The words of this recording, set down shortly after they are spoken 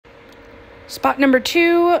Spot number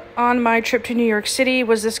 2 on my trip to New York City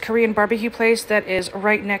was this Korean barbecue place that is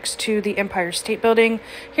right next to the Empire State Building.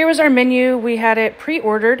 Here was our menu. We had it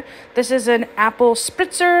pre-ordered. This is an apple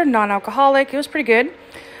spritzer, non-alcoholic. It was pretty good.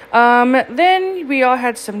 Then we all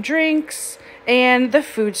had some drinks and the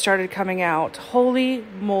food started coming out. Holy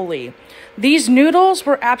moly. These noodles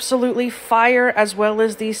were absolutely fire, as well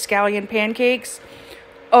as these scallion pancakes.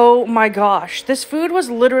 Oh my gosh. This food was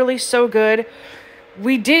literally so good.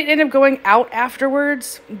 We did end up going out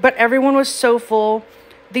afterwards, but everyone was so full.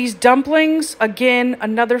 These dumplings, again,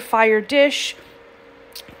 another fire dish.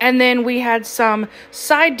 And then we had some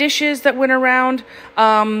side dishes that went around.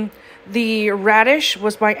 The radish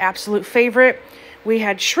was my absolute favorite. We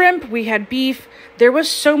had shrimp, we had beef. There was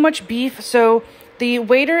so much beef, so the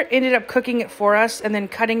waiter ended up cooking it for us and then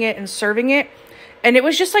cutting it and serving it. And it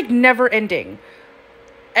was just like never ending.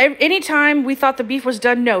 Anytime we thought the beef was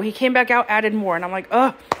done, no, he came back out, added more. And I'm like,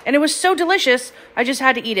 ugh. And it was so delicious, I just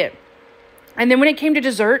had to eat it. And then when it came to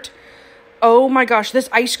dessert, oh my gosh, this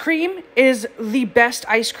ice cream is the best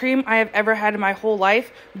ice cream I have ever had in my whole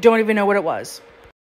life. Don't even know what it was.